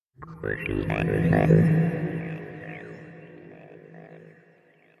Good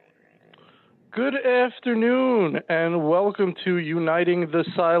afternoon, and welcome to Uniting the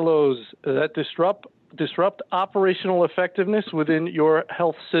Silos that disrupt operational effectiveness within your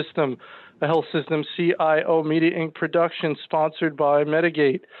health system. The Health System CIO Media Inc. production sponsored by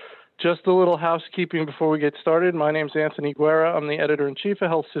Medigate. Just a little housekeeping before we get started. My name is Anthony Guerra. I'm the editor-in-chief of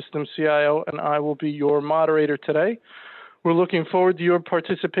Health System CIO, and I will be your moderator today. We're looking forward to your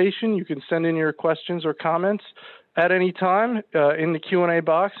participation. You can send in your questions or comments at any time in the Q&A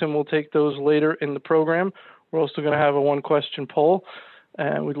box, and we'll take those later in the program. We're also going to have a one-question poll,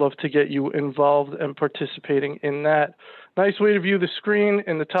 and we'd love to get you involved and participating in that. Nice way to view the screen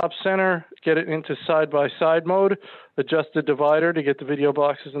in the top center, get it into side-by-side mode, adjust the divider to get the video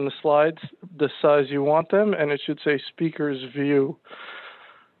boxes and the slides the size you want them, and it should say speaker's view.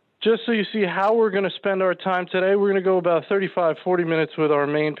 Just so you see how we're going to spend our time today, we're going to go about 35-40 minutes with our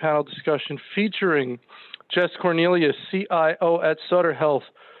main panel discussion featuring Jess Cornelius, CIO at Sutter Health,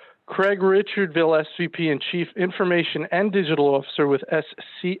 Craig Richardville, SVP and Chief Information and Digital Officer with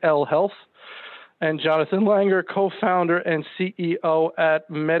SCL Health, and Jonathan Langer, co-founder and CEO at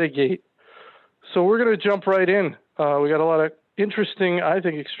Medigate. So we're going to jump right in. We got a lot of interesting, I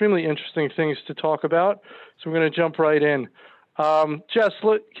think extremely interesting things to talk about, so we're going to jump right in. Jess,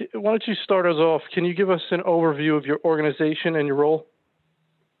 why don't you start us off? Can you give us an overview of your organization and your role?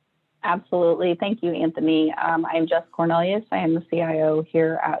 Absolutely. Thank you, Anthony. I'm Jess Cornelius. I am the CIO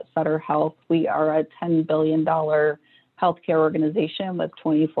here at Sutter Health. We are a $10 billion healthcare organization with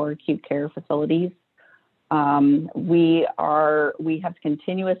 24 acute care facilities. We have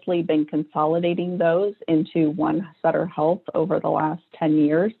continuously been consolidating those into one Sutter Health over the last 10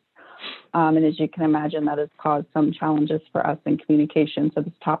 years. And as you can imagine, that has caused some challenges for us in communication. So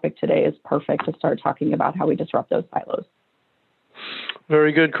this topic today is perfect to start talking about how we disrupt those silos.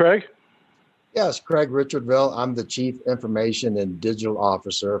 Very good. Craig? Yes, Craig Richardville. I'm the Chief Information and Digital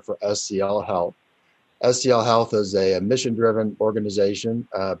Officer for SCL Health. SCL Health is a mission-driven organization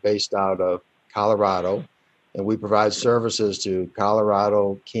based out of Colorado, and we provide services to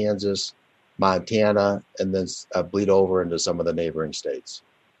Colorado, Kansas, Montana, and then bleed over into some of the neighboring states.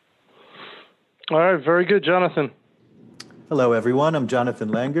 All right, very good. Jonathan. Hello, everyone. I'm Jonathan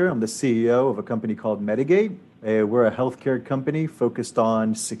Langer. I'm the CEO of a company called Medigate. We're a healthcare company focused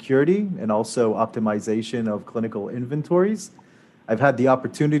on security and also optimization of clinical inventories. I've had the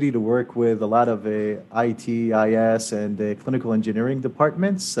opportunity to work with a lot of IT, IS, and clinical engineering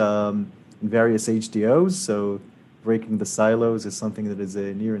departments in various HDOs. So breaking the silos is something that is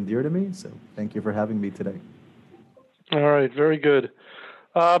near and dear to me. So thank you for having me today. All right, very good.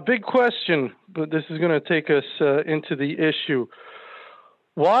 Big question, but this is going to take us into the issue.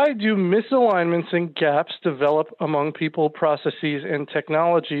 Why do misalignments and gaps develop among people, processes, and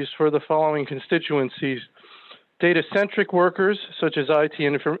technologies for the following constituencies? Data-centric workers, such as IT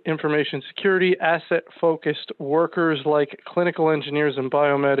and information security, asset-focused workers like clinical engineers and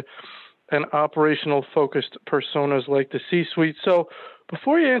biomed, and operational-focused personas like the C-suite. So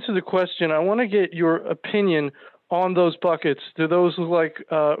before you answer the question, I want to get your opinion on those buckets. Do those look like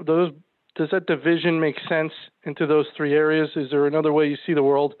does that division make sense into those three areas? Is there another way you see the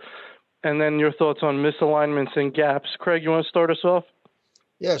world? And then your thoughts on misalignments and gaps. Craig, you want to start us off?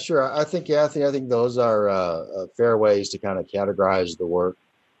 Yeah, sure. I think those are fair ways to kind of categorize the work.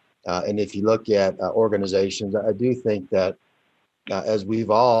 And if you look at organizations, I do think that as we've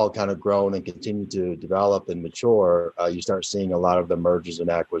all kind of grown and continue to develop and mature, you start seeing a lot of the mergers and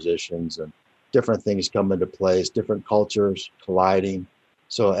acquisitions and different things come into place, different cultures colliding.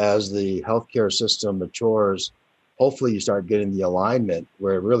 So as the healthcare system matures, hopefully you start getting the alignment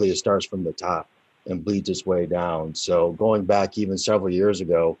where really it starts from the top and bleeds its way down. So going back even several years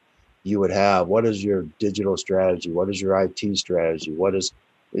ago, you would have, what is your digital strategy? What is your IT strategy? What is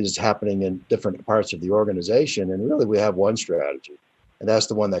happening in different parts of the organization? And really we have one strategy, and that's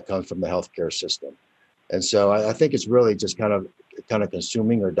the one that comes from the healthcare system. And so I think it's really just kind of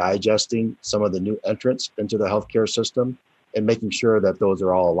consuming or digesting some of the new entrants into the healthcare system and making sure that those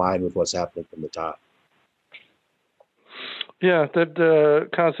are all aligned with what's happening from the top. Yeah, that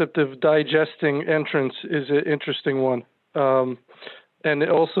concept of digesting entrants is an interesting one. And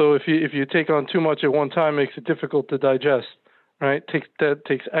also, if you take on too much at one time, it makes it difficult to digest, right? That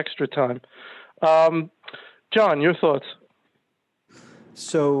takes extra time. John, your thoughts?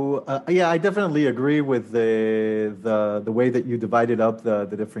 So I definitely agree with the way that you divided up the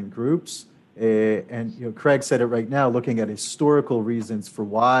different groups. And Craig said it right now, looking at historical reasons for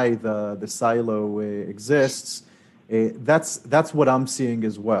why the silo exists. That's what I'm seeing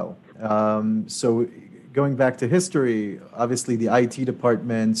as well. So going back to history, obviously the IT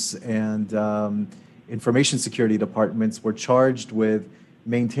departments and information security departments were charged with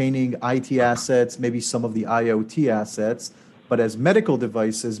maintaining IT assets, maybe some of the IoT assets. But as medical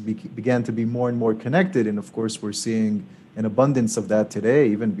devices began to be more and more connected, and of course we're seeing an abundance of that today,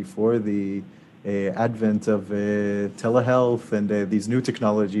 even before the advent of telehealth and these new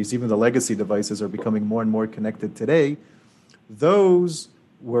technologies, even the legacy devices are becoming more and more connected today. Those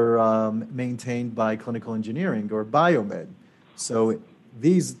were maintained by clinical engineering or biomed. So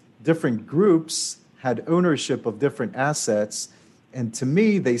these different groups had ownership of different assets. And to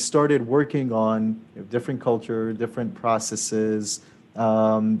me, they started working on different culture, different processes,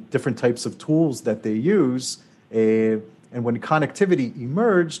 different types of tools that they use. And when connectivity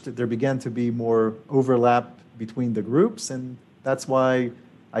emerged, there began to be more overlap between the groups. And that's why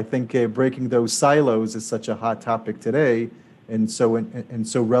I think breaking those silos is such a hot topic today and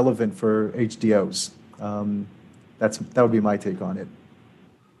so relevant for HDOs. That would be my take on it.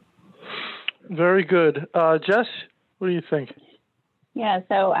 Very good. Jess, what do you think? Yeah,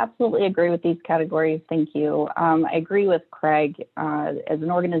 so absolutely agree with these categories. Thank you. I agree with Craig. As an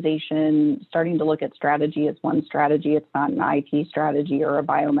organization, starting to look at strategy as one strategy. It's not an IT strategy or a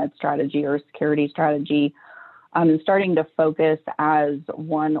biomed strategy or a security strategy. And starting to focus as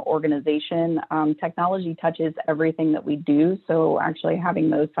one organization. Technology touches everything that we do. So actually having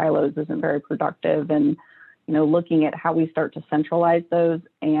those silos isn't very productive. And looking at how we start to centralize those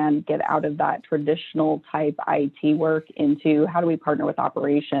and get out of that traditional type IT work into how do we partner with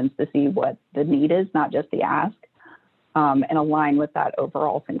operations to see what the need is, not just the ask, and align with that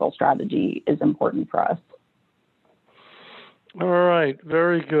overall single strategy is important for us. All right,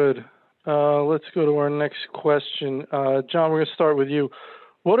 very good. Let's go to our next question. John, we're going to start with you.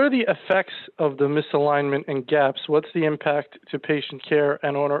 What are the effects of the misalignment and gaps? What's the impact to patient care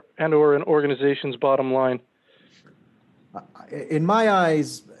and or an organization's bottom line? In my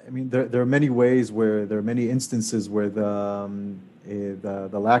eyes, I mean, there are many ways where there are many instances where the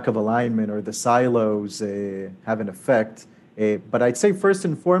lack of alignment or the silos have an effect. But I'd say first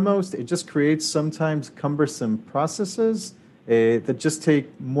and foremost, it just creates sometimes cumbersome processes that just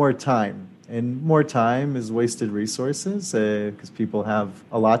take more time. And more time is wasted resources because people have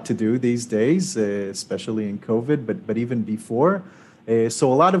a lot to do these days, especially in COVID, but even before.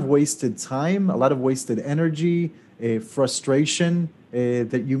 So a lot of wasted time, a lot of wasted energy, frustration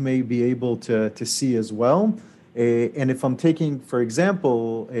that you may be able to see as well. And if I'm taking, for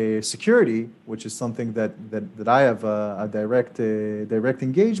example, security, which is something that I have a direct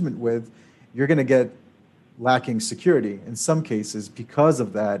engagement with, you're going to get lacking security in some cases because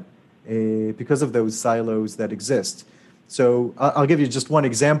of that, because of those silos that exist. So I'll give you just one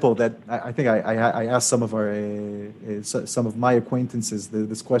example that I think I asked some of my acquaintances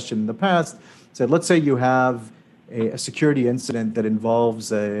this question in the past. Said, let's say you have a security incident that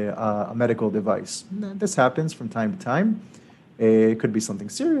involves a medical device. This happens from time to time. It could be something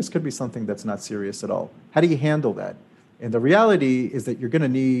serious, could be something that's not serious at all. How do you handle that? And the reality is that you're going to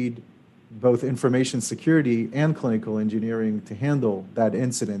need both information security and clinical engineering to handle that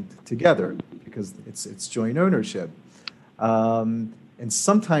incident together because it's joint ownership. And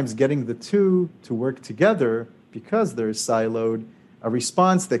sometimes getting the two to work together because they're siloed, a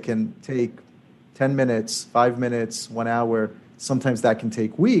response that can take 10 minutes, 5 minutes, 1 hour, sometimes that can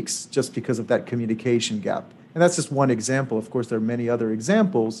take weeks just because of that communication gap. And that's just one example. Of course, there are many other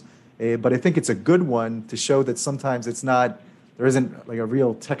examples, but I think it's a good one to show that sometimes there isn't like a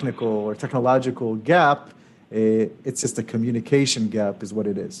real technical or technological gap. It's just a communication gap is what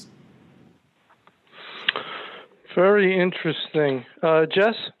it is. Very interesting.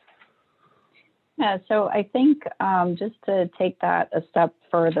 Jess? Yeah, so I think just to take that a step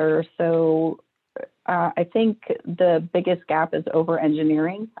further, so I think the biggest gap is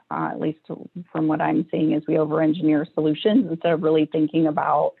over-engineering, at least from what I'm seeing is we over-engineer solutions instead of really thinking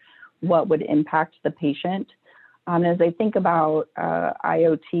about what would impact the patient. As I think about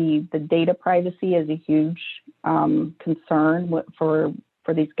IoT, the data privacy is a huge concern for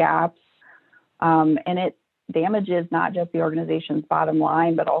these gaps, and it damages not just the organization's bottom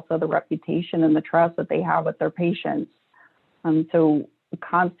line, but also the reputation and the trust that they have with their patients. So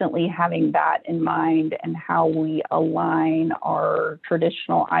constantly having that in mind and how we align our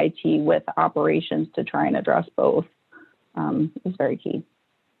traditional IT with operations to try and address both is very key.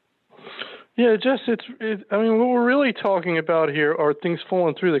 Yeah, Jess, I mean, what we're really talking about here are things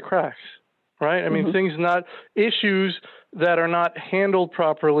falling through the cracks, right? I mean, things not issues that are not handled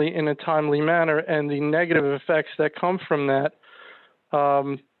properly in a timely manner and the negative effects that come from that.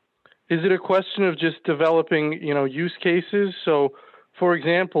 Is it a question of just developing, use cases? So For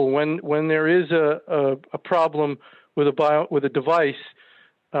example, when there is a problem with a device,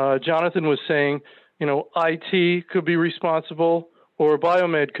 Jonathan was saying, IT could be responsible or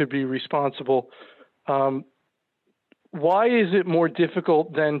Biomed could be responsible. Why is it more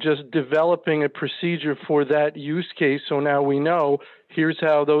difficult than just developing a procedure for that use case? So now we know here's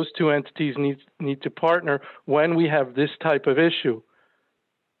how those two entities need to partner when we have this type of issue.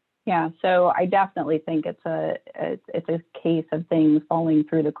 Yeah, so I definitely think it's a case of things falling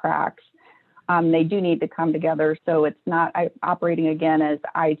through the cracks. They do need to come together. So it's not operating again as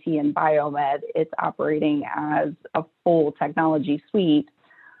IT and Biomed. It's operating as a full technology suite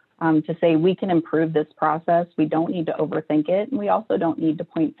to say we can improve this process. We don't need to overthink it. And we also don't need to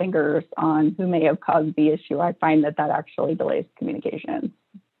point fingers on who may have caused the issue. I find that actually delays communication.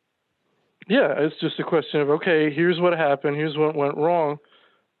 Yeah, it's just a question of, okay, here's what happened. Here's what went wrong.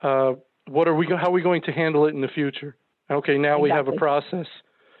 How are we going to handle it in the future? Okay, now we have a process.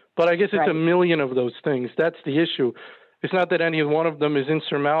 But I guess it's a million of those things. That's the issue. It's not that any one of them is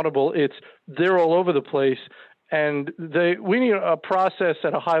insurmountable. It's they're all over the place. And we need a process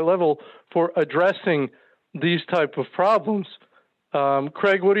at a high level for addressing these type of problems.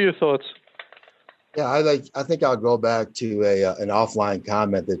 Craig, what are your thoughts? Yeah, I think I'll go back to an offline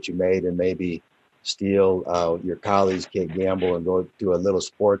comment that you made and maybe steal your colleagues Kate Gamble and go do a little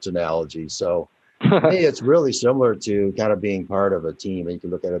sports analogy. So to me, it's really similar to kind of being part of a team. And you can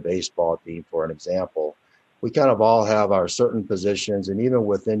look at a baseball team, for an example. We kind of all have our certain positions, and even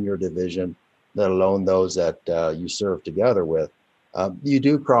within your division, let alone those that you serve together with, you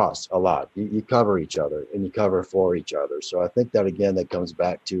do cross a lot. You cover each other and you cover for each other. So I think that, again, that comes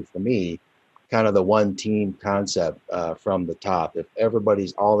back to, for me, kind of the one team concept from the top. If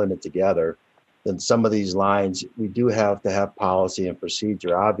everybody's all in it together, then some of these lines, we do have to have policy and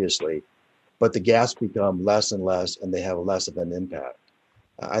procedure, obviously, but the gaps become less and less and they have less of an impact.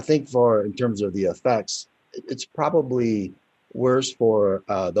 I think in terms of the effects, it's probably worse for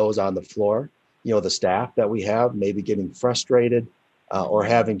those on the floor, the staff that we have, maybe getting frustrated or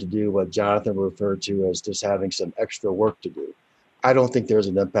having to do what Jonathan referred to as just having some extra work to do. I don't think there's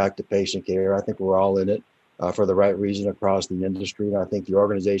an impact to patient care. I think we're all in it for the right reason across the industry. And I think the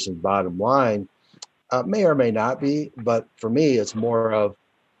organization's bottom line may or may not be, but for me, it's more of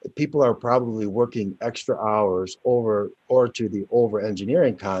people are probably working extra hours or to the over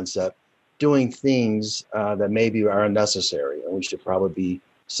engineering concept, doing things that maybe are unnecessary. And we should probably be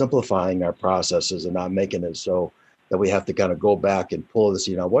simplifying our processes and not making it so that we have to kind of go back and pull this,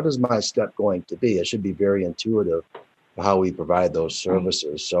 what is my step going to be? It should be very intuitive how we provide those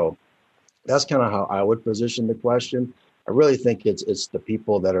services. So that's kind of how I would position the question. I really think it's the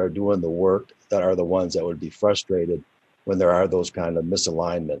people that are doing the work that are the ones that would be frustrated when there are those kind of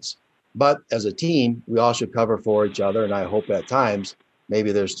misalignments. But as a team, we all should cover for each other. And I hope at times,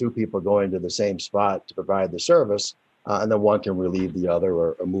 maybe there's two people going to the same spot to provide the service, and then one can relieve the other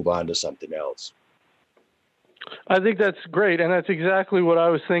or move on to something else. I think that's great. And that's exactly what I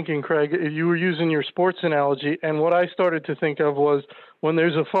was thinking, Craig. You were using your sports analogy. And what I started to think of was when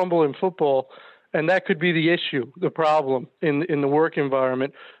there's a fumble in football, and that could be the issue, the problem in the work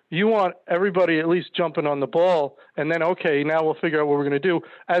environment. You want everybody at least jumping on the ball, and then, okay, now we'll figure out what we're going to do,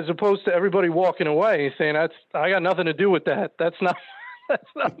 as opposed to everybody walking away and saying, I got nothing to do with that. That's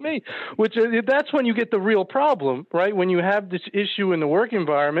not me, that's when you get the real problem, right? When you have this issue in the work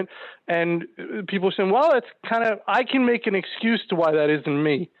environment and people are saying, well, I can make an excuse to why that isn't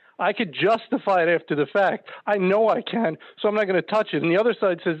me. I could justify it after the fact. I know I can, so I'm not going to touch it. And the other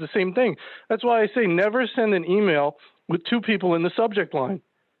side says the same thing. That's why I say never send an email with two people in the subject line,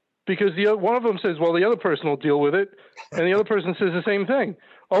 because one of them says, well, the other person will deal with it, and the other person says the same thing.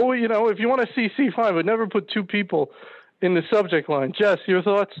 Oh, if you want to CC, fine, but never put two people in the subject line. Jess, your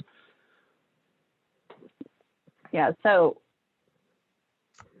thoughts? Yeah, so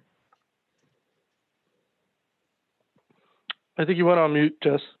I think you went on mute,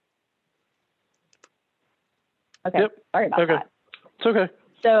 Jess. Okay. Yep. Sorry about that. It's okay.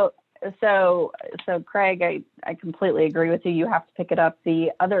 So Craig, I completely agree with you. You have to pick it up.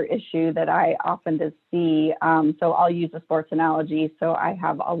 The other issue that I often just see, so I'll use a sports analogy. So I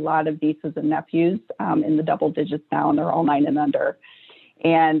have a lot of nieces and nephews in the double digits now, and they're all 9 and under.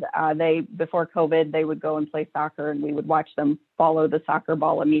 And before COVID, they would go and play soccer, and we would watch them follow the soccer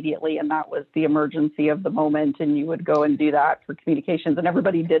ball immediately. And that was the emergency of the moment. And you would go and do that for communications, and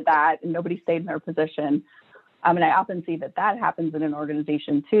everybody did that, and nobody stayed in their position. And I often see that happens in an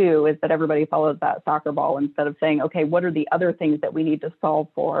organization too, is that everybody follows that soccer ball instead of saying, okay, what are the other things that we need to solve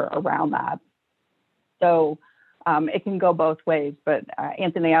for around that? So it can go both ways. But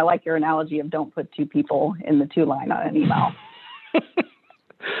Anthony, I like your analogy of don't put two people in the two line on an email.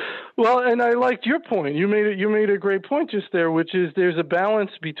 Well, and I liked your point. You made a great point just there, which is there's a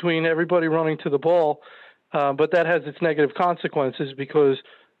balance between everybody running to the ball, but that has its negative consequences because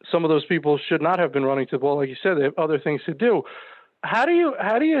some of those people should not have been running to the ball. Like you said, they have other things to do. How do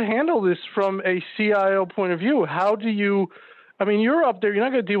you handle this from a CIO point of view? How do you? I mean, you're up there. You're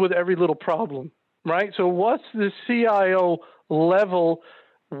not going to deal with every little problem, right? So, what's the CIO level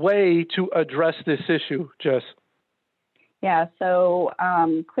way to address this issue, Jess? Yeah, so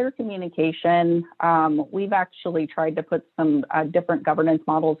clear communication. We've actually tried to put some different governance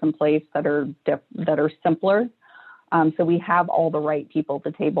models in place that are simpler. So we have all the right people at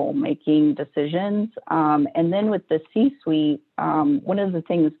the table making decisions. And then with the C-suite, one of the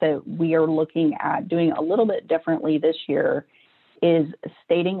things that we are looking at doing a little bit differently this year is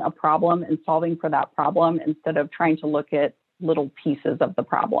stating a problem and solving for that problem instead of trying to look at little pieces of the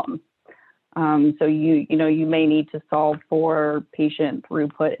problem. So you may need to solve for patient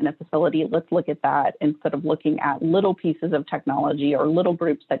throughput in a facility. Let's look at that instead of looking at little pieces of technology or little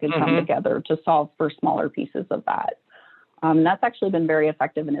groups that can come together to solve for smaller pieces of that. That's actually been very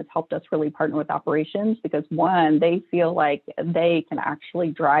effective and has helped us really partner with operations because one, they feel like they can actually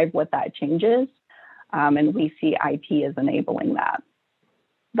drive what that change is. And we see IT as enabling that.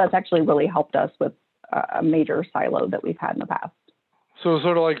 That's actually really helped us with a major silo that we've had in the past. So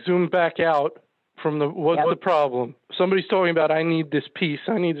sort of like zoom back out from what's the problem? Somebody's talking about I need this piece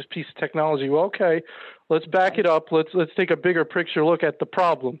of technology. Well, okay, let's back it up. Let's take a bigger picture look at the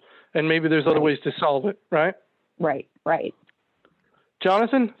problem, and maybe there's other ways to solve it. Right. Right.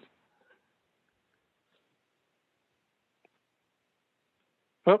 Jonathan.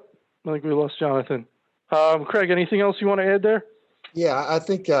 Oh, I think we lost Jonathan. Craig, anything else you want to add there? Yeah, I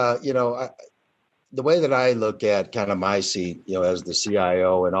think the way that I look at kind of my seat, as the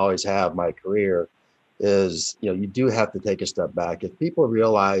CIO and always have my career is, you do have to take a step back. If people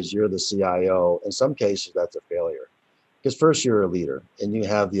realize you're the CIO, in some cases, that's a failure. Because first, you're a leader and you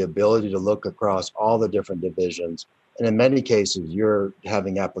have the ability to look across all the different divisions. And in many cases, you're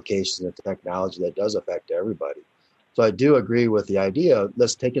having applications and technology that does affect everybody. So I do agree with the idea.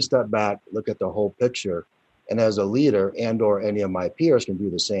 Let's take a step back, look at the whole picture. And as a leader and or any of my peers can do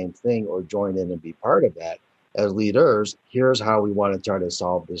the same thing or join in and be part of that. As leaders, here's how we want to try to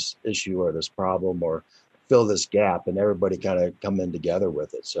solve this issue or this problem or fill this gap, and everybody kind of come in together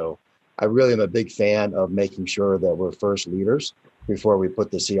with it. So I really am a big fan of making sure that we're first leaders before we put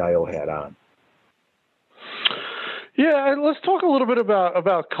the CIO hat on. Yeah, let's talk a little bit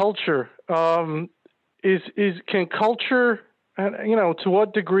about culture. Can culture, to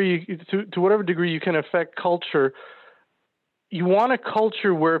what degree, to whatever degree you can affect culture, you want a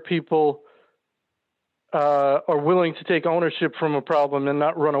culture where people are willing to take ownership from a problem and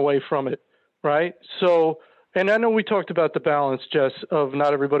not run away from it, right? So, and I know we talked about the balance, Jess, of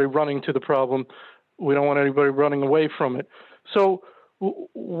not everybody running to the problem. We don't want anybody running away from it. So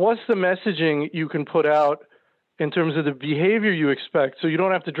what's the messaging you can put out in terms of the behavior you expect? So you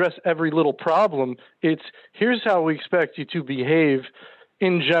don't have to address every little problem. It's here's how we expect you to behave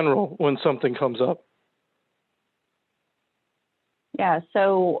in general when something comes up. Yeah,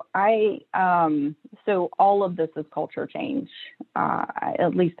 so so all of this is culture change.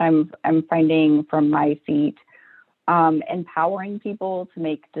 At least I'm finding from my seat, empowering people to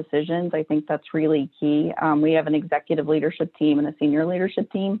make decisions. I think that's really key. We have an executive leadership team and a senior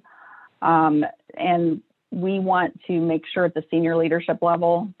leadership team, and we want to make sure at the senior leadership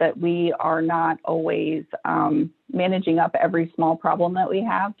level that we are not always managing up every small problem that we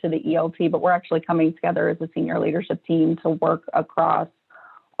have to the ELT, but we're actually coming together as a senior leadership team to work across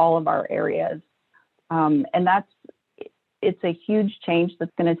all of our areas. And it's a huge change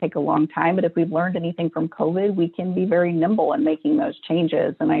that's going to take a long time, but if we've learned anything from COVID, we can be very nimble in making those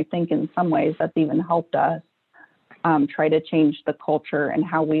changes. And I think in some ways that's even helped us try to change the culture and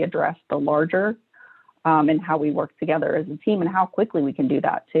how we address the larger and how we work together as a team and how quickly we can do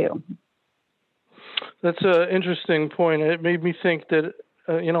that too. That's an interesting point. It made me think that,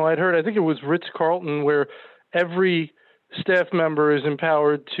 I'd heard, I think it was Ritz-Carlton, where every staff member is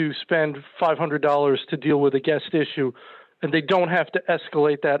empowered to spend $500 to deal with a guest issue, and they don't have to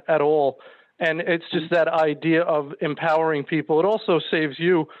escalate that at all. And it's just that idea of empowering people. It also saves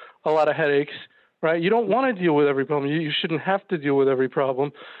you a lot of headaches, right? You don't want to deal with every problem. You shouldn't have to deal with every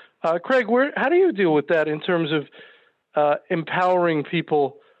problem. Craig, how do you deal with that in terms of empowering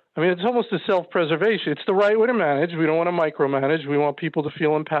people? I mean, it's almost a self-preservation. It's the right way to manage. We don't want to micromanage. We want people to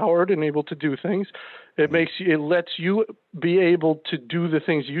feel empowered and able to do things. It lets you be able to do the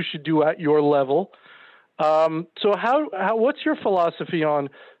things you should do at your level. So what's your philosophy on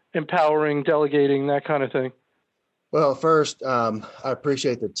empowering, delegating, that kind of thing? Well, first, I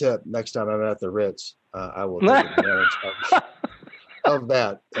appreciate the tip. Next time I'm at the Ritz, I will take advantage of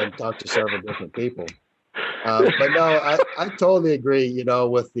that and talk to several different people. But no, I totally agree.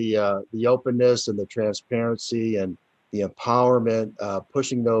 With the openness and the transparency and the empowerment,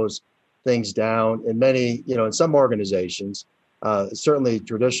 pushing those things down. In many, in some organizations, certainly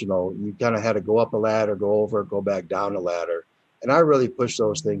traditional, you kind of had to go up a ladder, go over, go back down a ladder, and I really push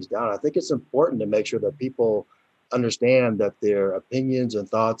those things down. I think it's important to make sure that people understand that their opinions and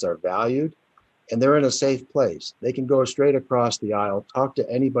thoughts are valued and they're in a safe place. They can go straight across the aisle, talk to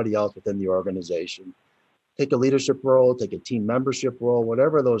anybody else within the organization, take a leadership role, take a team membership role,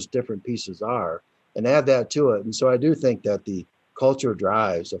 whatever those different pieces are, and add that to it. And so I do think that the culture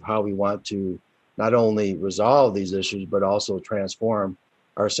drives of how we want to not only resolve these issues, but also transform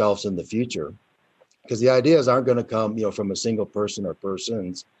ourselves in the future. Because the ideas aren't going to come, from a single person or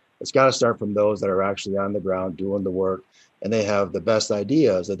persons. It's got to start from those that are actually on the ground doing the work, and they have the best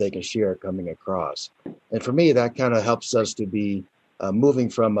ideas that they can share coming across. And for me, that kind of helps us to be moving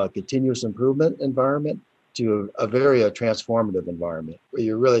from a continuous improvement environment to a very transformative environment where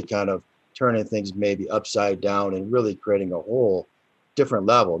you're really kind of turning things maybe upside down and really creating a whole different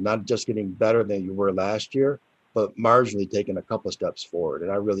level, not just getting better than you were last year, but marginally taking a couple of steps forward.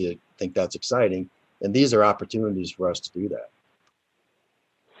 And I really think that's exciting. And these are opportunities for us to do that.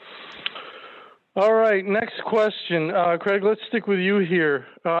 All right, next question. Craig, let's stick with you here.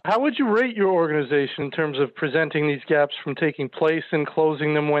 How would you rate your organization in terms of presenting these gaps from taking place and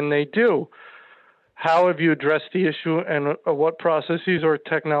closing them when they do? How have you addressed the issue, and what processes or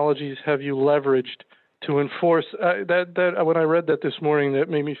technologies have you leveraged to enforce that when I read that this morning, that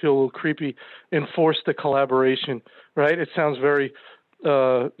made me feel a little creepy, enforce the collaboration, right? It sounds very,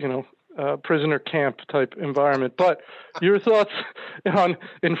 prisoner camp type environment, but your thoughts on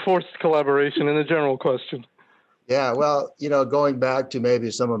enforced collaboration in the general question. Yeah, well, going back to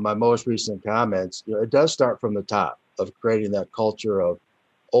maybe some of my most recent comments, it does start from the top of creating that culture of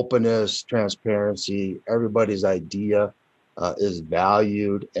openness, transparency, everybody's idea is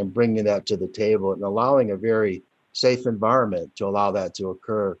valued, and bringing that to the table and allowing a very safe environment to allow that to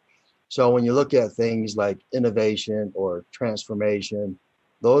occur. So when you look at things like innovation or transformation,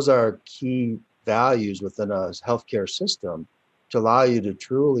 those are key values within a healthcare system to allow you to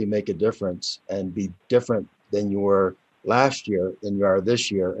truly make a difference and be different than you were last year than you are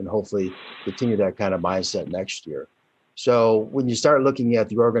this year, and hopefully continue that kind of mindset next year. So when you start looking at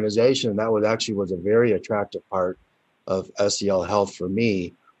the organization, that was a very attractive part of SEL Health for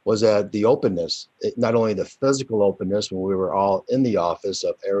me, was that the openness, not only the physical openness when we were all in the office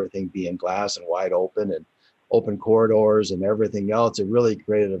of everything being glass and wide open and open corridors and everything else, it really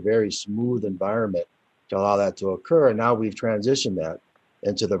created a very smooth environment to allow that to occur. And now we've transitioned that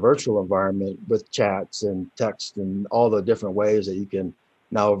into the virtual environment with chats and text and all the different ways that you can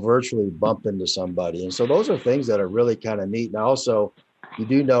now virtually bump into somebody. And so those are things that are really kind of neat. Now also, you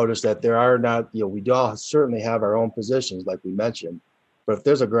do notice that there are not, we do all certainly have our own positions, like we mentioned, but if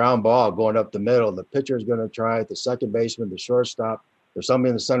there's a ground ball going up the middle, the pitcher is going to try it, the second baseman, the shortstop, there's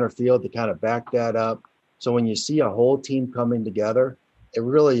somebody in the center field to kind of back that up. So when you see a whole team coming together, it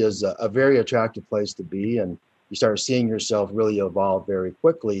really is a very attractive place to be. And you start seeing yourself really evolve very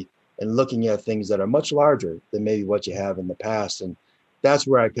quickly and looking at things that are much larger than maybe what you have in the past. And that's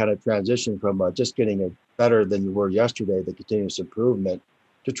where I kind of transitioned from just getting it better than you were yesterday, the continuous improvement,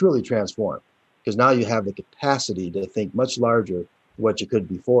 to truly transform. Because now you have the capacity to think much larger than what you could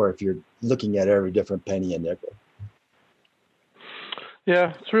before if you're looking at every different penny and nickel.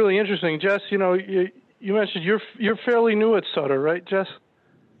 Yeah, it's really interesting. Jess, you mentioned you're fairly new at Sutter, right, Jess?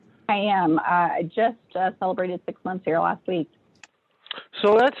 I am. I just celebrated 6 months here last week.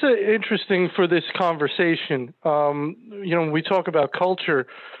 So that's interesting for this conversation. When we talk about culture,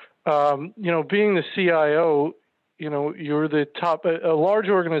 being the CIO, you're the top, a large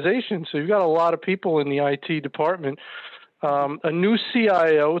organization, so you've got a lot of people in the IT department. A new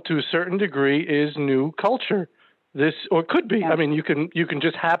CIO, to a certain degree, is new culture. This, or it could be. Yeah. I mean, you can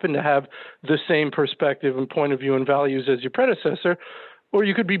just happen to have the same perspective and point of view and values as your predecessor, or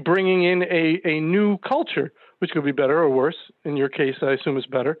you could be bringing in a new culture, which could be better or worse. In your case, I assume it's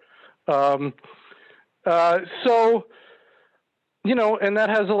better. And that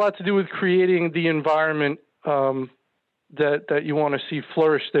has a lot to do with creating the environment that you want to see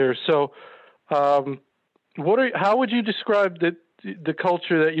flourish there. So, how would you describe the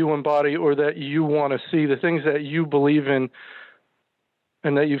culture that you embody or that you want to see, the things that you believe in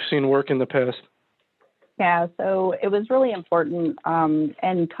and that you've seen work in the past? Yeah, so it was really important.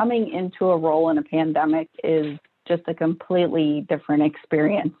 And coming into a role in a pandemic is just a completely different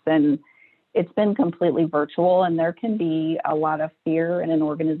experience. And, it's been completely virtual, and there can be a lot of fear in an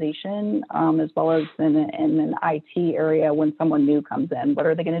organization, as well as in an IT area when someone new comes in. What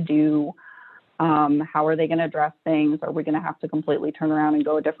are they going to do? How are they going to address things? Are we going to have to completely turn around and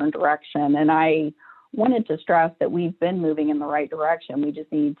go a different direction? And I wanted to stress that we've been moving in the right direction. We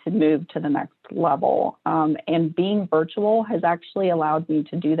just need to move to the next level. And being virtual has actually allowed me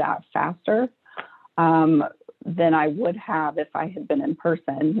to do that faster than I would have if I had been in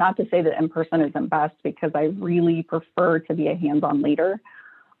person. Not to say that in person isn't best, because I really prefer to be a hands-on leader.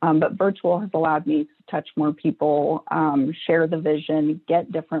 But virtual has allowed me to touch more people, share the vision,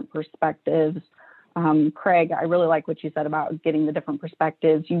 get different perspectives. Craig, I really like what you said about getting the different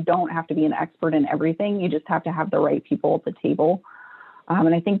perspectives. You don't have to be an expert in everything. You just have to have the right people at the table.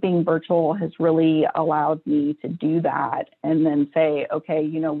 And I think being virtual has really allowed me to do that and then say, okay,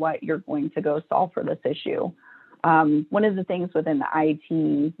 you know what, you're going to go solve for this issue. One of the things within the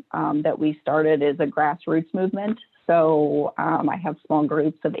IT that we started is a grassroots movement. So I have small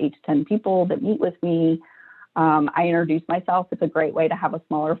groups of 8 to 10 people that meet with me. I introduce myself. It's a great way to have a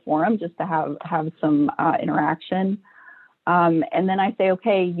smaller forum, just to have some interaction. And then I say,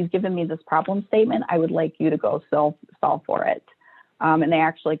 okay, you've given me this problem statement. I would like you to go solve for it. And they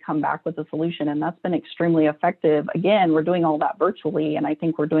actually come back with a solution. And that's been extremely effective. Again, we're doing all that virtually, and I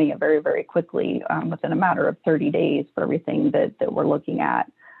think we're doing it very, very quickly within a matter of 30 days for everything that we're looking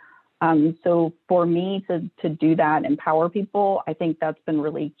at. So for me to do that, empower people, I think that's been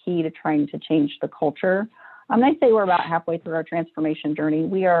really key to trying to change the culture. I say we're about halfway through our transformation journey.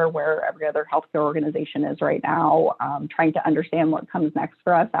 We are where every other healthcare organization is right now, trying to understand what comes next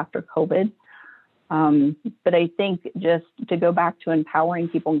for us after COVID. But I think just to go back to empowering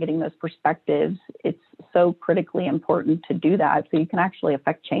people and getting those perspectives, it's so critically important to do that so you can actually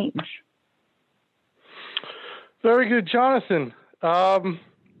affect change. Very good, Jonathan.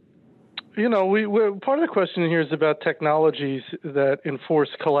 We're part of the question here is about technologies that enforce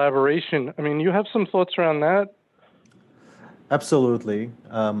collaboration. I mean, you have some thoughts around that? Absolutely.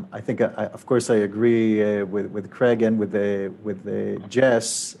 I think, of course, I agree with Craig and with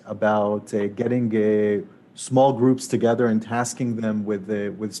Jess about getting small groups together and tasking them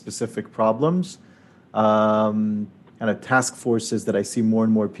with specific problems. Kind of task forces that I see more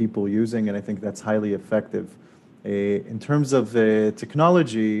and more people using, and I think that's highly effective. In terms of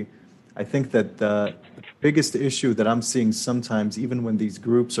technology, I think that the biggest issue that I'm seeing sometimes, even when these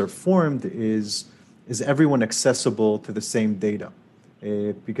groups are formed, is everyone accessible to the same data?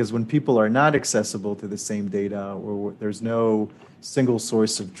 Because when people are not accessible to the same data, or there's no single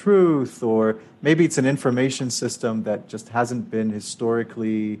source of truth, or maybe it's an information system that just hasn't been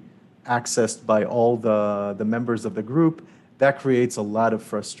historically accessed by all the members of the group, that creates a lot of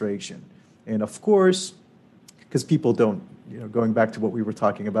frustration. And of course, because people don't, going back to what we were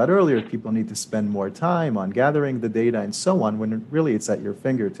talking about earlier, people need to spend more time on gathering the data and so on, when really it's at your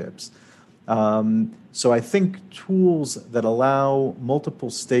fingertips. So I think tools that allow multiple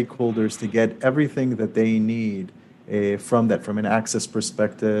stakeholders to get everything that they need from an access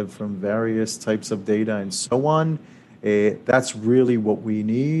perspective, from various types of data and so on, that's really what we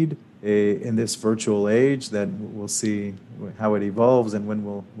need in this virtual age. That we'll see how it evolves and when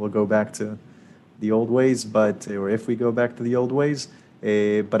we'll go back to the old ways, or if we go back to the old ways.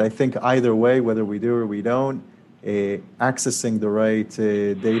 But I think either way, whether we do or we don't, accessing the right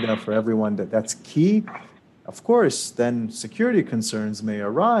data for everyone, that's key. Of course, then security concerns may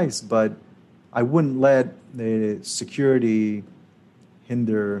arise, but I wouldn't let security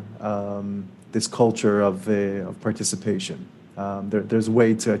hinder this culture of participation. There's a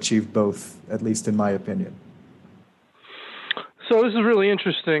way to achieve both, at least in my opinion. So this is really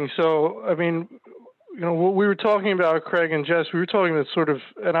interesting. So, I mean, what we were talking about, Craig and Jess, we were talking about sort of,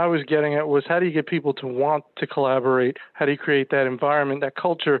 and I was getting at was, how do you get people to want to collaborate? How do you create that environment, that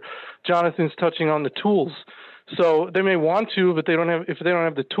culture? Jonathan's touching on the tools. So they may want to, but if they don't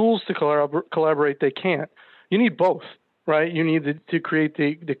have the tools to collaborate, they can't. You need both, right? You need to create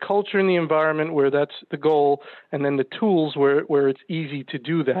the culture and the environment where that's the goal, and then the tools where it's easy to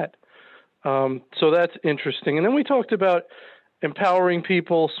do that. So that's interesting. And then we talked about empowering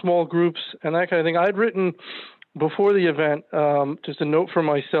people, small groups, and that kind of thing. I'd written before the event just a note for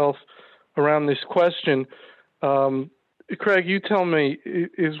myself around this question. Craig, you tell me,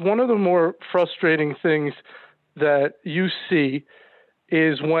 is one of the more frustrating things that you see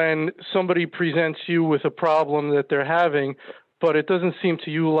is when somebody presents you with a problem that they're having, but it doesn't seem to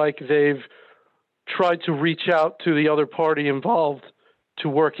you like they've tried to reach out to the other party involved to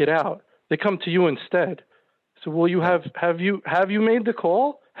work it out. They come to you instead. So will you have you made the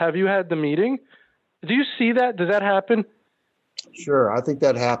call? Have you had the meeting? Do you see that? Does that happen? Sure, I think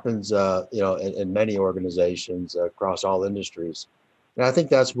that happens, in many organizations across all industries, and I think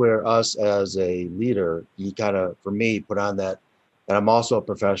that's where us as a leader, you kind of, for me, put on that, and I'm also a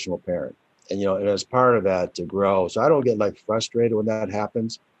professional parent, and and as part of that to grow, so I don't get like frustrated when that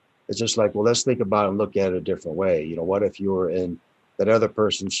happens. It's just like, well, let's think about it and look at it a different way. What if you were in that other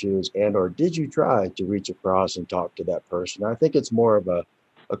person's shoes, and or did you try to reach across and talk to that person? I think it's more of a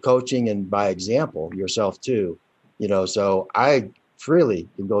coaching and by example yourself too. So I freely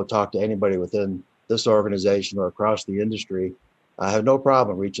can go talk to anybody within this organization or across the industry. I have no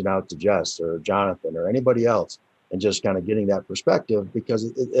problem reaching out to Jess or Jonathan or anybody else and just kind of getting that perspective,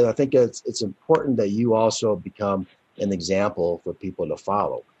 because I think it's important that you also become an example for people to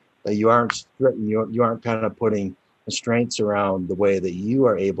follow. That you aren't kind of putting constraints around the way that you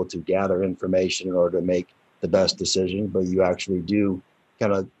are able to gather information in order to make the best decision, but you actually do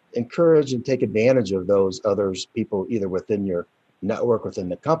kind of encourage and take advantage of those others people either within your network within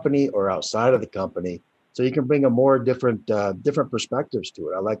the company or outside of the company, so you can bring a more different perspectives to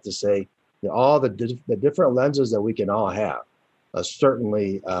it. I like to say, all the different lenses that we can all have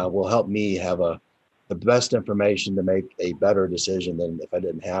certainly will help me have the best information to make a better decision than if I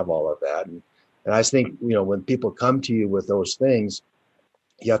didn't have all of that. And I think, when people come to you with those things,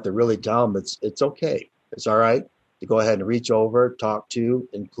 you have to really tell them it's okay. It's all right to go ahead and reach over, talk to,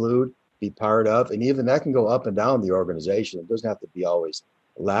 include, be part of, and even that can go up and down the organization. It doesn't have to be always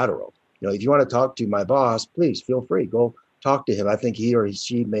lateral. If you want to talk to my boss, please feel free, go talk to him. I think he or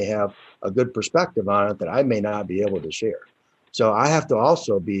she may have a good perspective on it that I may not be able to share. So I have to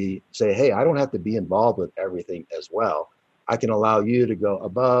also say, hey, I don't have to be involved with everything as well. I can allow you to go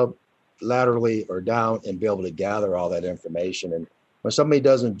above, laterally, or down and be able to gather all that information. And when somebody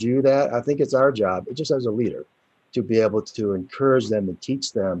doesn't do that, I think it's our job, just as a leader, to be able to encourage them and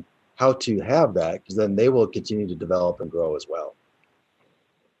teach them how to have that, because then they will continue to develop and grow as well.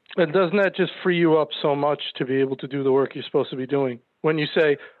 And doesn't that just free you up so much to be able to do the work you're supposed to be doing? When you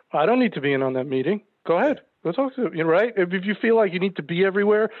say, I don't need to be in on that meeting, go ahead. Go talk to them, right? If you feel like you need to be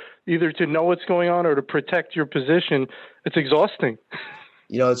everywhere, either to know what's going on or to protect your position, it's exhausting.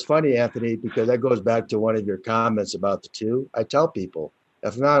 It's funny, Anthony, because that goes back to one of your comments about the two. I tell people,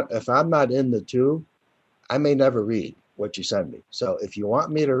 if I'm not in the two, I may never read what you send me. So if you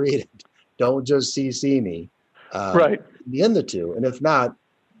want me to read it, don't just CC me. Right. Be in the two. And if not,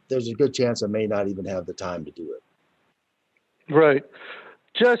 there's a good chance I may not even have the time to do it. Right.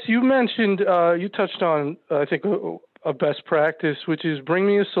 Jess, you mentioned, you touched on, I think, a best practice, which is bring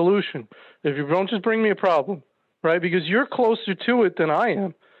me a solution. If you don't just bring me a problem, right? Because you're closer to it than I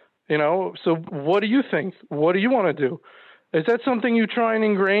am, So what do you think? What do you want to do? Is that something you try and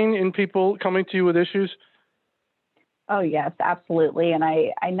ingrain in people coming to you with issues? Oh, yes, absolutely. And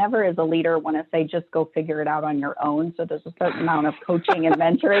I never, as a leader, want to say, just go figure it out on your own. So there's a certain amount of coaching and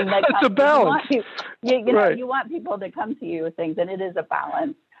mentoring that It's a balance. You want people to come to you with things, and it is a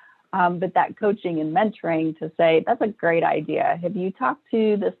balance. But that coaching and mentoring to say, that's a great idea. Have you talked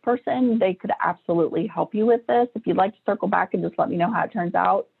to this person? They could absolutely help you with this. If you'd like to circle back and just let me know how it turns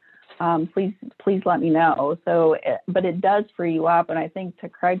out, please let me know. But it does free you up. And I think to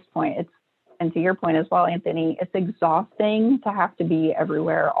Craig's point, and to your point as well, Anthony, it's exhausting to have to be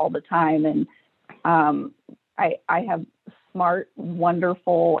everywhere all the time. And I have smart,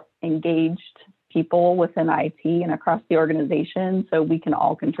 wonderful, engaged people within IT and across the organization, so we can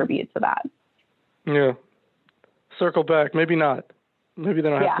all contribute to that. Yeah. Circle back. Maybe not. Maybe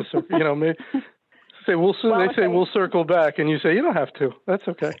they don't have to circle. Maybe say we'll circle back, and you say you don't have to. That's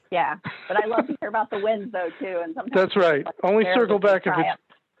okay. Yeah, but I love to hear about the wins though too, and sometimes that's right. Only circle back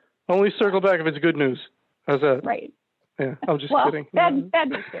if it's good news. How's that? Right. Yeah, I'm just kidding. Bad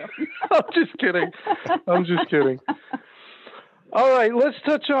news too. I'm just kidding. All right, let's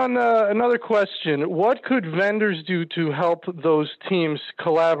touch on another question. What could vendors do to help those teams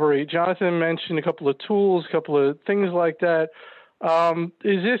collaborate? Jonathan mentioned a couple of tools, a couple of things like that.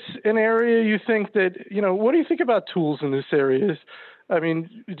 Is this an area you think that, what do you think about tools in this area? Do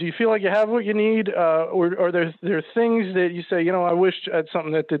you feel like you have what you need, or are there things that you say, I wish I had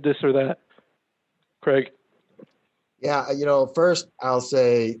something that did this or that? Craig? Yeah, first I'll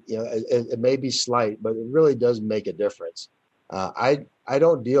say, it may be slight, but it really does make a difference. I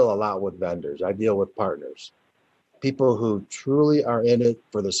don't deal a lot with vendors. I deal with partners, people who truly are in it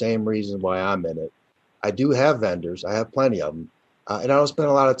for the same reason why I'm in it. I do have vendors. I have plenty of them. And I don't spend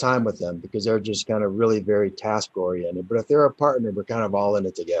a lot of time with them because they're just kind of really very task oriented. But if they're a partner, we're kind of all in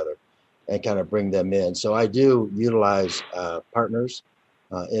it together and kind of bring them in. So I do utilize partners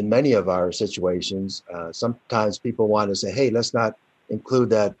in many of our situations. Sometimes people want to say, hey, let's not include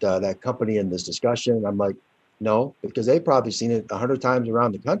that company in this discussion. I'm like, No, because they've probably seen it 100 times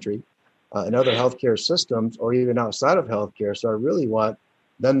around the country in other healthcare systems or even outside of healthcare. So I really want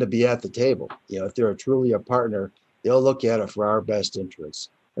them to be at the table. If they're truly a partner, they'll look at it for our best interests.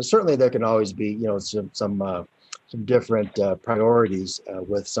 And certainly there can always be, some different priorities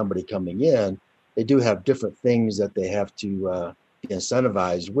with somebody coming in. They do have different things that they have to be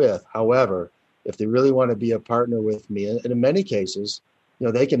incentivized with. However, if they really want to be a partner with me, and in many cases,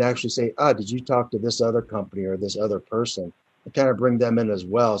 they can actually say, did you talk to this other company or this other person? And kind of bring them in as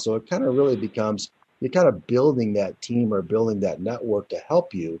well. So it kind of really becomes, you're kind of building that team or building that network to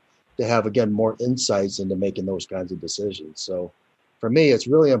help you to have, again, more insights into making those kinds of decisions. So for me, it's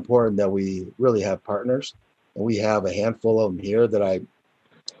really important that we really have partners. And we have a handful of them here that I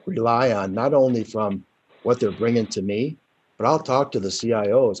rely on, not only from what they're bringing to me, but I'll talk to the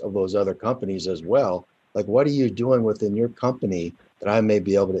CIOs of those other companies as well. Like, what are you doing within your company that I may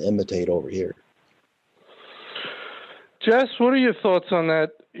be able to imitate over here? Jess, what are your thoughts on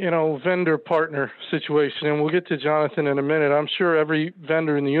that, vendor partner situation? And we'll get to Jonathan in a minute. I'm sure every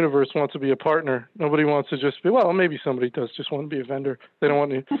vendor in the universe wants to be a partner. Nobody wants to just be, well, maybe somebody does just want to be a vendor. They don't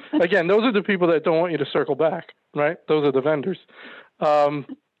want to, again, those are the people that don't want you to circle back, right? Those are the vendors.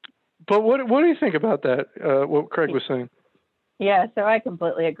 But what do you think about that, what Craig was saying? Yeah, so I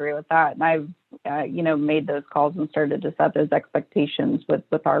completely agree with that. And I've, made those calls and started to set those expectations with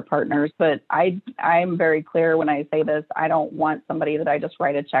our partners. But I'm very clear when I say this, I don't want somebody that I just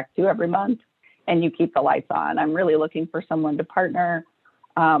write a check to every month and you keep the lights on. I'm really looking for someone to partner,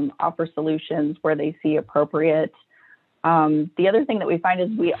 offer solutions where they see appropriate. The other thing that we find is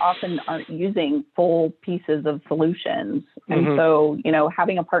we often aren't using full pieces of solutions. And so,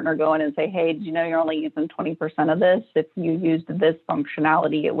 having a partner go in and say, hey, do you know you're only using 20% of this? If you used this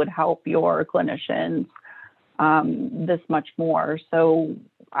functionality, it would help your clinicians this much more. So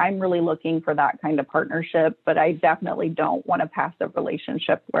I'm really looking for that kind of partnership, but I definitely don't want a passive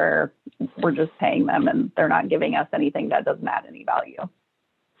relationship where we're just paying them and they're not giving us anything that doesn't add any value.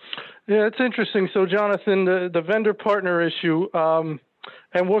 Yeah, it's interesting. So, Jonathan, the vendor partner issue,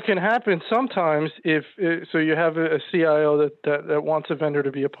 and what can happen sometimes so you have a CIO that wants a vendor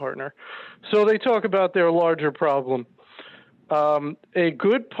to be a partner. So they talk about their larger problem. A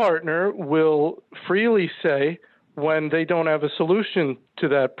good partner will freely say when they don't have a solution to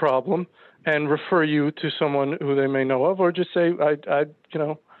that problem and refer you to someone who they may know of, or just say, we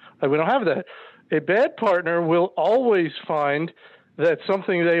don't have that. A bad partner will always find that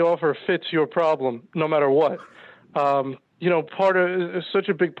something they offer fits your problem, no matter what. Such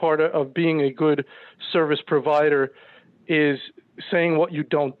a big part of being a good service provider is saying what you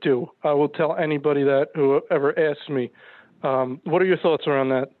don't do. I will tell anybody that who ever asks me. What are your thoughts around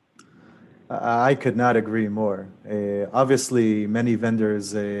that? I could not agree more. Obviously, many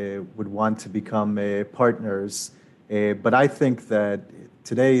vendors would want to become partners, but I think that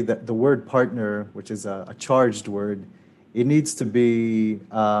today the word partner, which is a charged word, it needs to be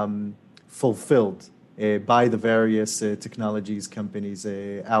fulfilled by the various technologies companies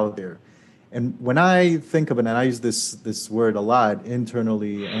out there. And when I think of it, and I use this word a lot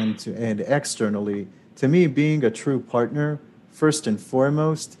internally and externally, to me, being a true partner, first and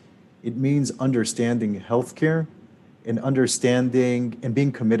foremost, it means understanding healthcare and understanding and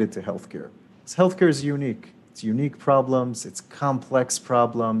being committed to healthcare. Because healthcare is unique. It's unique problems. It's complex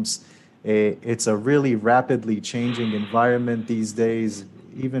problems. It's a really rapidly changing environment these days,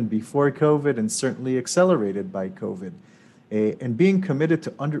 even before COVID, and certainly accelerated by COVID. And being committed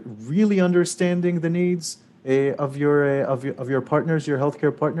to really understanding the needs of your partners, your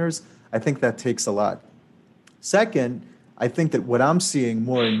healthcare partners, I think that takes a lot. Second, I think that what I'm seeing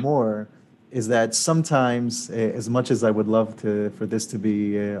more and more is that sometimes, as much as I would love for this to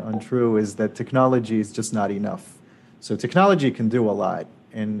be untrue, is that technology is just not enough. So technology can do a lot.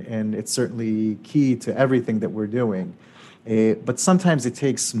 And it's certainly key to everything that we're doing. But sometimes it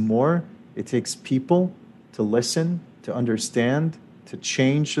takes more. It takes people to listen, to understand, to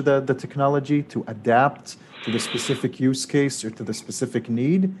change the technology, to adapt to the specific use case or to the specific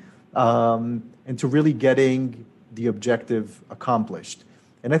need, and to really getting the objective accomplished.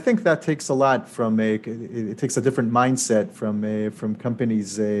 And I think that takes a lot it takes a different mindset from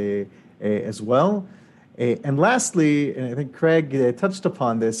companies as well. And lastly, and I think Craig touched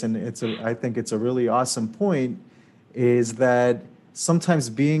upon this, and I think it's a really awesome point, is that sometimes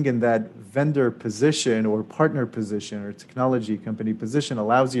being in that vendor position or partner position or technology company position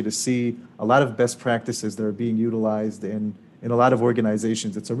allows you to see a lot of best practices that are being utilized in a lot of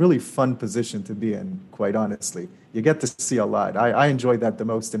organizations. It's a really fun position to be in, quite honestly. You get to see a lot. I enjoy that the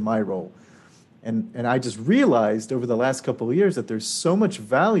most in my role. And I just realized over the last couple of years that there's so much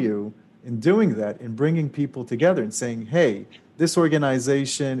value in doing that, in bringing people together and saying, hey, this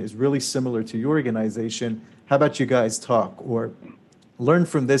organization is really similar to your organization. How about you guys talk or learn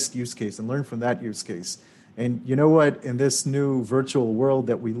from this use case and learn from that use case? And you know what? In this new virtual world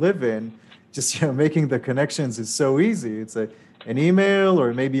that we live in, just making the connections is so easy. It's an email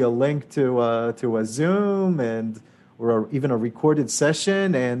or maybe a link to a Zoom or even a recorded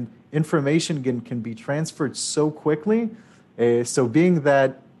session, and information can be transferred so quickly. So being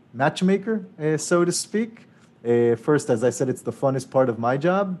that matchmaker, so to speak, first, as I said, it's the funnest part of my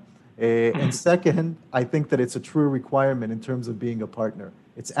job. And second, I think that it's a true requirement in terms of being a partner.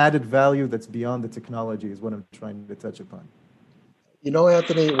 It's added value that's beyond the technology is what I'm trying to touch upon.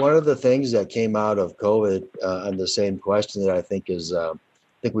 Anthony, one of the things that came out of COVID on the same question that I think is, I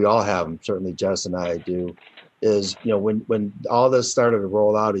think we all have them, certainly Jess and I do, is, when all this started to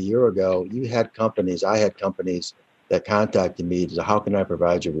roll out a year ago, I had companies that contacted me to, how can I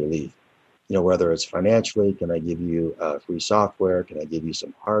provide you relief? Whether it's financially, can I give you free software? Can I give you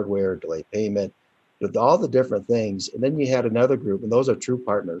some hardware, delay payment, with all the different things. And then you had another group, and those are true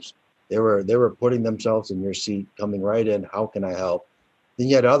partners. They were putting themselves in your seat, coming right in. How can I help? Then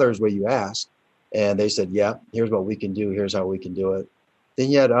you had others where you asked and they said, yeah, here's what we can do. Here's how we can do it.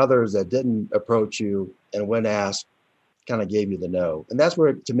 Then you had others that didn't approach you, and when asked, kind of gave you the no. And that's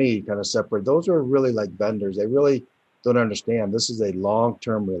where, to me, kind of separate. Those are really like vendors. They really don't understand this is a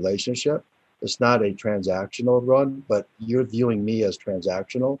long-term relationship. It's not a transactional run, but you're viewing me as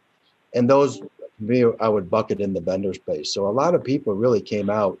transactional. And those, to me, I would bucket in the vendor space. So a lot of people really came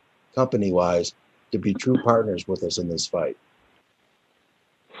out company-wise to be true partners with us in this fight.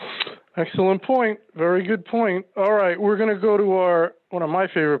 Excellent point. Very good point. All right, we're going to go to one of my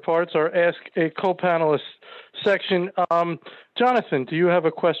favorite parts, our Ask a Co-Panelist section. Jonathan, do you have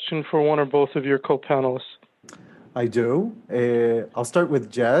a question for one or both of your co-panelists? I do. I'll start with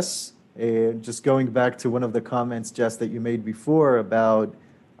Jess. Just going back to one of the comments, Jess, that you made before about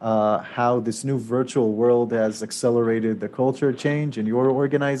how this new virtual world has accelerated the culture change in your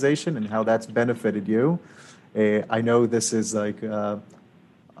organization and how that's benefited you. I know this is like a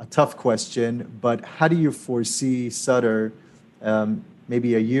tough question, but how do you foresee Sutter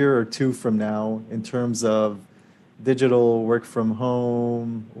maybe a year or two from now in terms of digital work from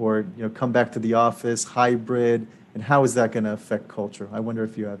home or come back to the office, hybrid, and how is that going to affect culture? I wonder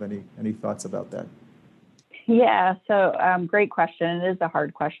if you have any thoughts about that. Yeah, so great question. It is a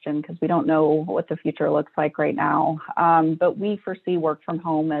hard question because we don't know what the future looks like right now. But we foresee work from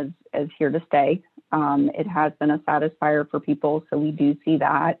home as here to stay. It has been a satisfier for people, so we do see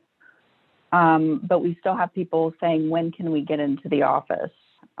that. But we still have people saying, when can we get into the office?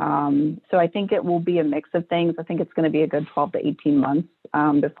 So I think it will be a mix of things. I think it's going to be a good 12 to 18 months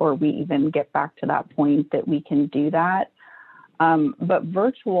before we even get back to that point that we can do that. But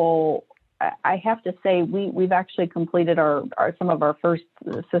virtual, I have to say, we've actually completed some of our first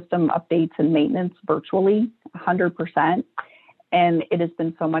system updates and maintenance virtually, 100%, and it has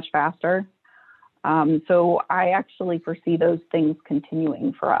been so much faster. So I actually foresee those things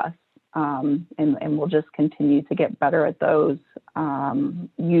continuing for us, and we'll just continue to get better at those.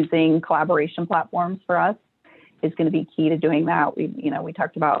 Using collaboration platforms for us is going to be key to doing that. We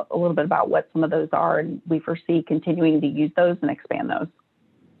talked about a little bit about what some of those are, and we foresee continuing to use those and expand those.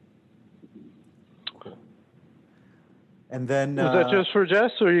 And then was that just for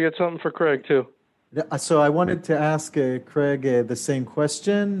Jess, or you got something for Craig too? So I wanted to ask Craig the same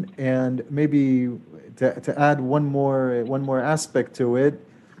question, and maybe to add one more aspect to it.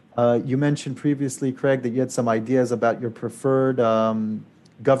 You mentioned previously, Craig, that you had some ideas about your preferred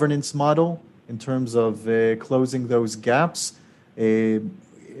governance model in terms of closing those gaps. I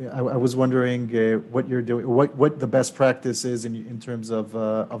was wondering what you're doing, what the best practice is in terms of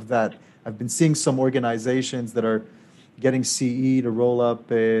that. I've been seeing some organizations that are getting CE to roll up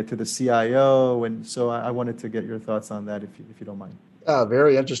to the CIO, and so I wanted to get your thoughts on that, if you don't mind.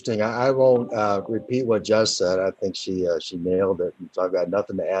 Very interesting. I won't repeat what Jess said. I think she nailed it, and so I've got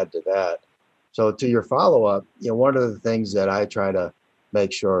nothing to add to that. So to your follow-up, one of the things that I try to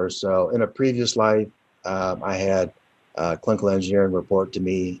make sure, so in a previous life, I had clinical engineering report to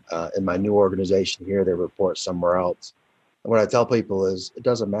me. In my new organization here, they report somewhere else. And what I tell people is, it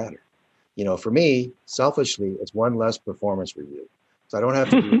doesn't matter. For me, selfishly, it's one less performance review. So I don't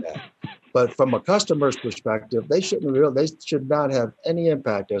have to do that. But from a customer's perspective, they should not have any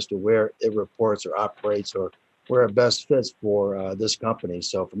impact as to where it reports or operates or where it best fits for this company.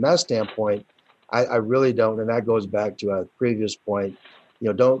 So from that standpoint, I really don't. And that goes back to a previous point.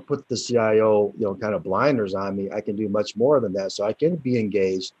 Don't put the CIO, kind of blinders on me. I can do much more than that. So I can be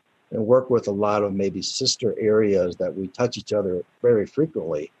engaged and work with a lot of maybe sister areas that we touch each other very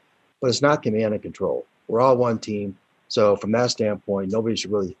frequently. but it's not command and control. We're all one team. So from that standpoint, nobody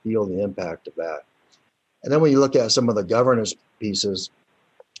should really feel the impact of that. And then when you look at some of the governance pieces,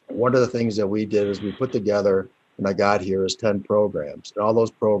 one of the things that we did is we put together, when I got here, is 10 programs. And all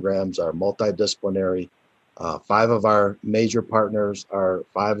those programs are multidisciplinary. 5 of our major partners are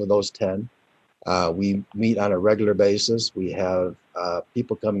 5 of those 10. We meet on a regular basis. We have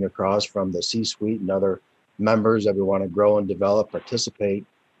people coming across from the C-suite and other members that we want to grow and develop, participate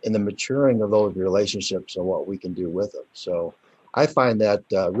in the maturing of those relationships and what we can do with them. So I find that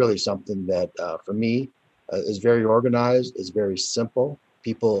really something that for me is very organized, is very simple.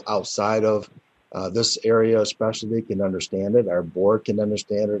 People outside of this area especially can understand it. Our board can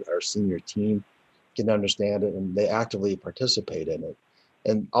understand it. Our senior team can understand it, and they actively participate in it.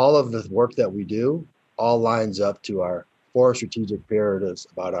 And all of the work that we do all lines up to our 4 strategic imperatives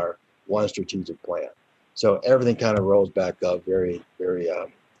about our 1 strategic plan. So everything kind of rolls back up very, very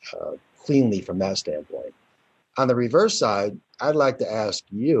cleanly from that standpoint. On the reverse side, I'd like to ask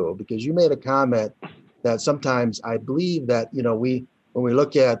you, because you made a comment that sometimes I believe that, when we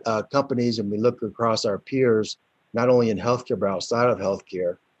look at companies and we look across our peers, not only in healthcare, but outside of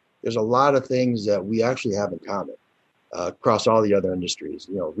healthcare, there's a lot of things that we actually have in common across all the other industries,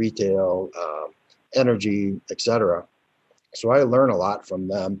 retail, energy, et cetera. So I learn a lot from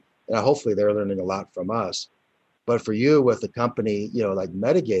them, and hopefully they're learning a lot from us. But for you with a company, like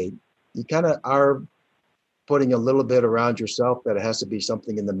Medigate, you kind of are putting a little bit around yourself that it has to be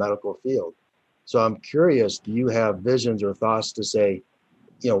something in the medical field. So I'm curious, do you have visions or thoughts to say,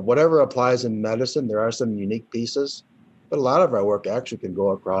 whatever applies in medicine, there are some unique pieces, but a lot of our work actually can go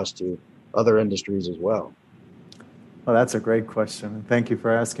across to other industries as well. Well, that's a great question. Thank you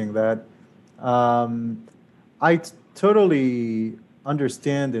for asking that. I totally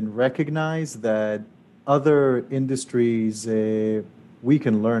understand and recognize that other industries we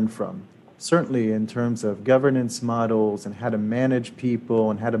can learn from. Certainly in terms of governance models and how to manage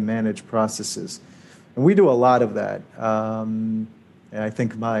people and how to manage processes. And we do a lot of that. And I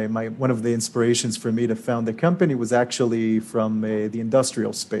think my one of the inspirations for me to found the company was actually from the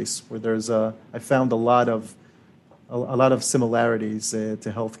industrial space, where I found a lot of similarities to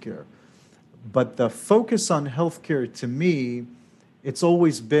healthcare. But the focus on healthcare, to me, it's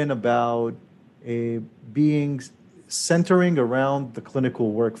always been about centering around the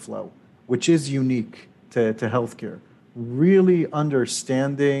clinical workflow, which is unique to healthcare. Really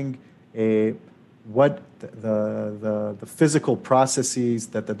understanding what the physical processes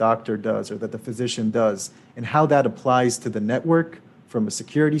that the doctor does or that the physician does, and how that applies to the network from a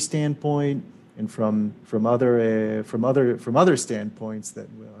security standpoint and from other standpoints that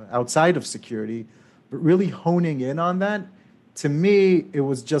outside of security, but really honing in on that. To me, it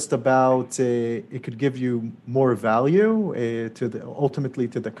was just about it could give you more value ultimately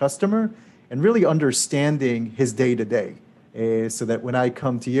to the customer, and really understanding his day-to-day, so that when I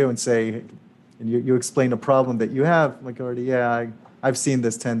come to you and say, and you explain a problem that you have, like, already, I've seen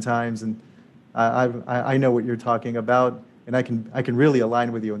this 10 times, and I know what you're talking about, and I can really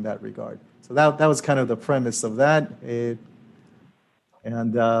align with you in that regard. So that was kind of the premise of that,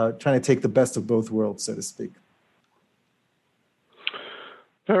 and trying to take the best of both worlds, so to speak.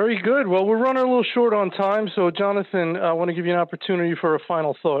 Very good. Well, we're running a little short on time, so Jonathan, I want to give you an opportunity for a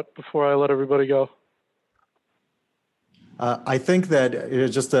final thought before I let everybody go. I think that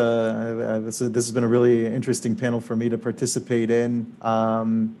it's just this has been a really interesting panel for me to participate in,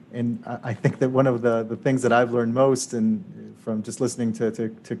 and I think that one of the things that I've learned most, and from just listening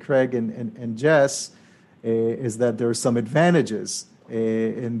to Craig and Jess, is that there are some advantages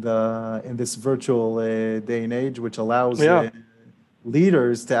in this virtual day and age, which allows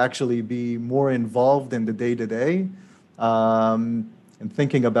leaders to actually be more involved in the day-to-day. And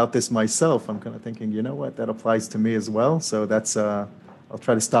thinking about this myself, I'm kind of thinking, you know what, that applies to me as well. So that's I'll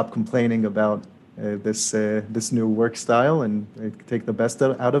try to stop complaining about this new work style and take the best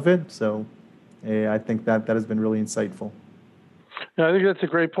out of it. So I think that has been really insightful. Yeah, I think that's a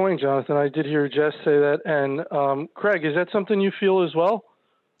great point, Jonathan. I did hear Jess say that. And Craig, is that something you feel as well?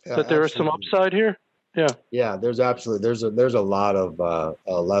 That there is some upside here? Yeah, there's a lot of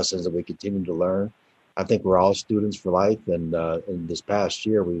lessons that we continue to learn. I think we're all students for life, and in this past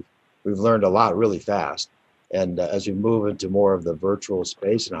year we've learned a lot really fast. And as we move into more of the virtual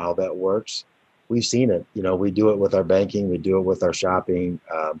space and how that works, we've seen it. We do it with our banking, we do it with our shopping.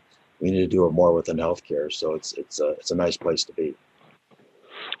 We need to do it more within healthcare. So it's a nice place to be.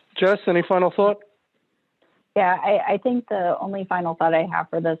 Jess, any final thought? Yeah, I think the only final thought I have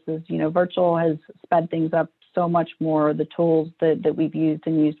for this is, virtual has sped things up so much more. The tools that we've used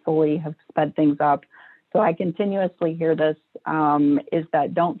and used fully have sped things up. So I continuously hear this is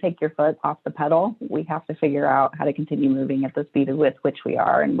that don't take your foot off the pedal. We have to figure out how to continue moving at the speed with which we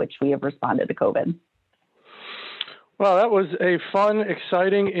are and which we have responded to COVID. Well, that was a fun,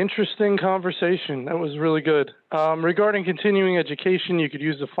 exciting, interesting conversation. That was really good. Regarding continuing education, you could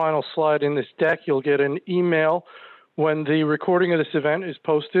use the final slide in this deck. You'll get an email when the recording of this event is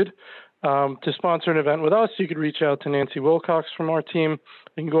posted. To sponsor an event with us, you could reach out to Nancy Wilcox from our team.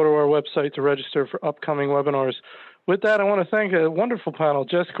 You can go to our website to register for upcoming webinars. With that, I want to thank a wonderful panel,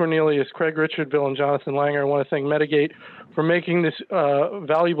 Jess Cornelius, Craig Richardville, and Jonathan Langer. I want to thank Medigate for making this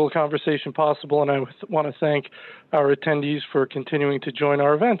valuable conversation possible, and I want to thank our attendees for continuing to join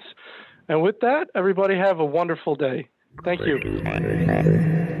our events. And with that, everybody have a wonderful day. Thank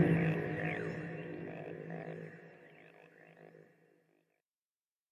you.